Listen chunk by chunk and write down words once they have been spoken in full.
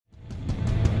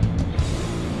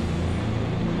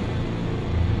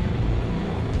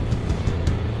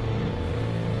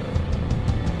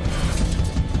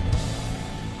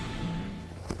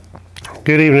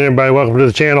Good evening, everybody. Welcome to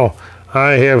the channel. I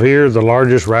have here the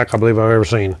largest rack I believe I've ever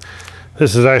seen.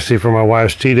 This is actually for my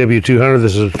wife's TW200.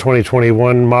 This is a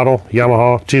 2021 model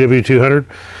Yamaha TW200.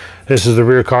 This is the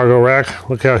rear cargo rack.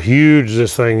 Look how huge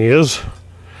this thing is.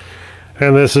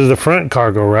 And this is the front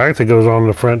cargo rack that goes on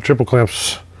the front triple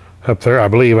clamps up there. I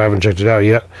believe. I haven't checked it out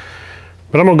yet.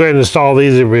 But I'm going to go ahead and install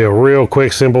these. It'll be a real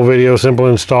quick, simple video, simple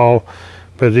install.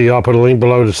 But I'll put a link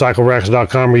below to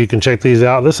Cycleracks.com where you can check these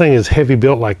out. This thing is heavy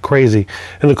built like crazy.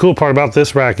 And the cool part about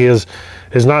this rack is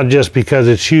not just because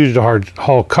it's huge to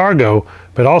haul cargo,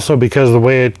 but also because of the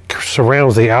way it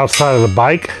surrounds the outside of the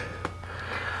bike.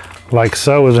 Like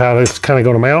so is how it's kind of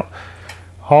going to mount.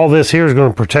 All this here is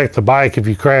going to protect the bike if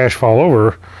you crash, fall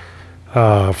over,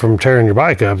 from tearing your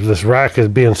bike up. This rack is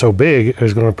being so big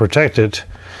is going to protect it.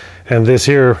 And this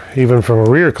here, even from a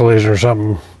rear collision or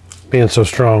something, being so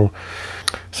strong.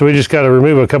 So we just got to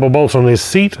remove a couple bolts on this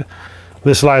seat.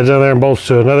 This slides down there and bolts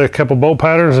to another couple bolt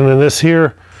patterns, and then this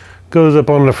here goes up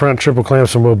on the front triple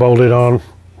clamps and we'll bolt it on.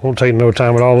 Won't take no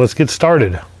time at all. Let's get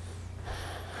started.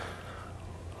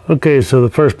 Okay, so the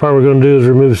first part we're going to do is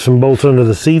remove some bolts under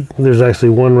the seat. There's actually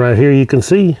one right here you can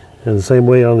see, and the same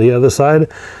way on the other side.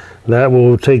 That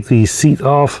will take the seat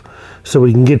off so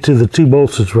we can get to the two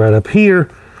bolts that's right up here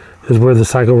is where the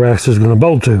Cycleracks is going to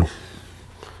bolt to.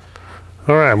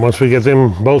 All right, once we get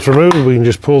them bolts removed, we can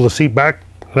just pull the seat back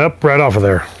up right off of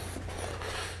there.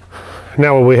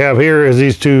 Now what we have here is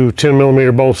these two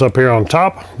 10mm bolts up here on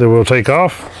top that we'll take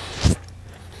off.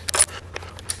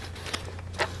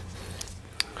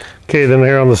 Okay, then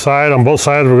here on the side, on both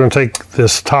sides, we're going to take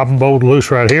this top bolt loose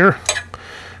right here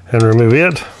and remove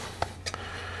it.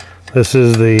 This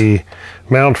is the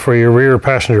mount for your rear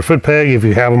passenger foot peg. If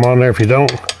you have them on there, if you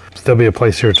don't, there'll be a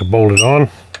place here to bolt it on.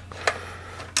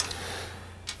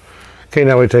 Okay,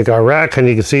 now we take our rack, and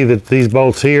you can see that these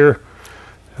bolts here,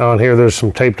 on here there's some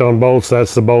taped on bolts.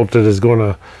 That's the bolt that is going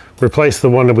to replace the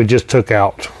one that we just took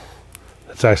out.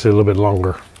 It's actually a little bit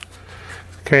longer.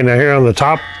 Okay, now here on the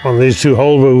top, on these two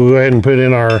holes, we'll go ahead and put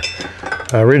in our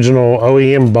original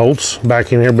OEM bolts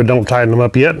back in here, but don't tighten them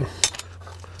up yet.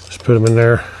 Just put them in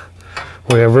there.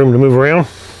 We have room to move around.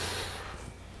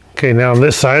 Okay, now on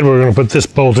this side, we're going to put this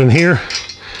bolt in here.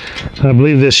 I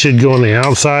believe this should go on the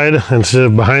outside instead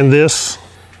of behind this.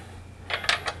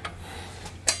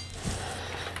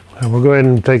 And we'll go ahead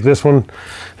and take this one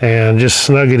and just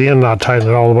snug it in, not tighten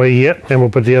it all the way yet. And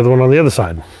we'll put the other one on the other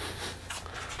side.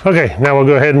 Okay, now we'll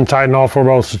go ahead and tighten all four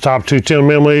bolts, the top two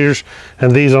 10mm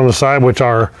and these on the side, which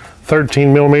are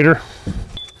 13mm.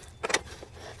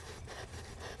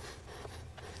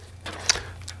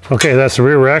 Okay, that's the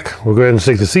rear rack. We'll go ahead and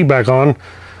stick the seat back on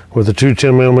with the two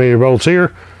 10mm bolts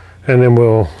here. And then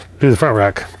we'll do the front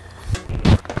rack.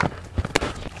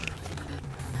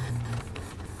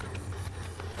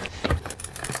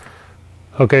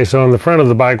 Okay, so on the front of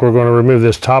the bike, we're going to remove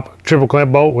this top triple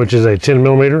clamp bolt, which is a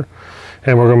 10mm.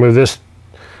 And we're going to move this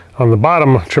on the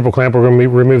bottom triple clamp. We're going to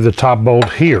remove the top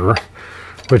bolt here,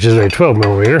 which is a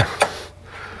 12mm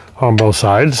on both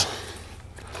sides.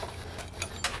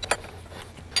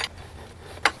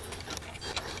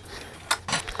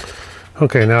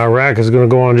 Okay, now our rack is going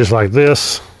to go on just like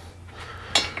this.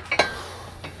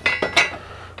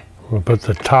 We'll put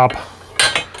the top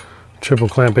triple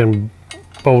clamp in,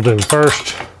 bolt in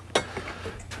first,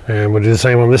 and we'll do the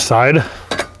same on this side.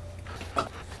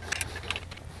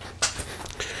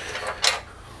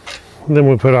 Then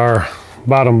we'll put our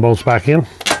bottom bolts back in.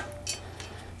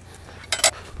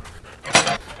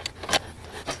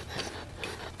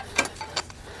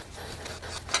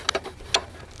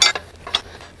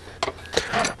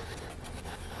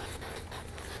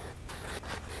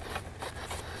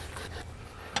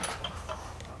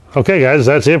 Okay guys,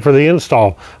 that's it for the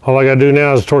install. All I gotta do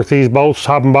now is torque these bolts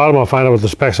top and bottom. I'll find out what the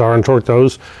specs are and torque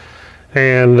those.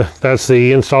 And that's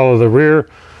the install of the rear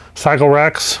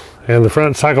Cycleracks and the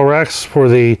front Cycleracks for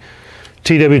the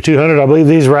TW200. I believe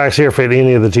these racks here fit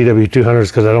any of the TW200s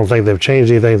because I don't think they've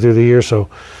changed anything through the years, so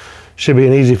should be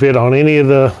an easy fit on any of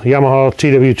the Yamaha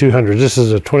TW200s. This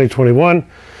is a 2021,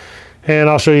 and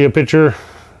I'll show you a picture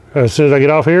as soon as I get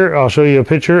off here. I'll show you a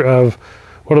picture of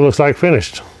what it looks like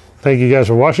finished. Thank you guys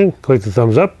for watching. Click the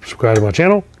thumbs up, subscribe to my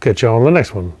channel. Catch you on the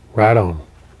next one. Right on.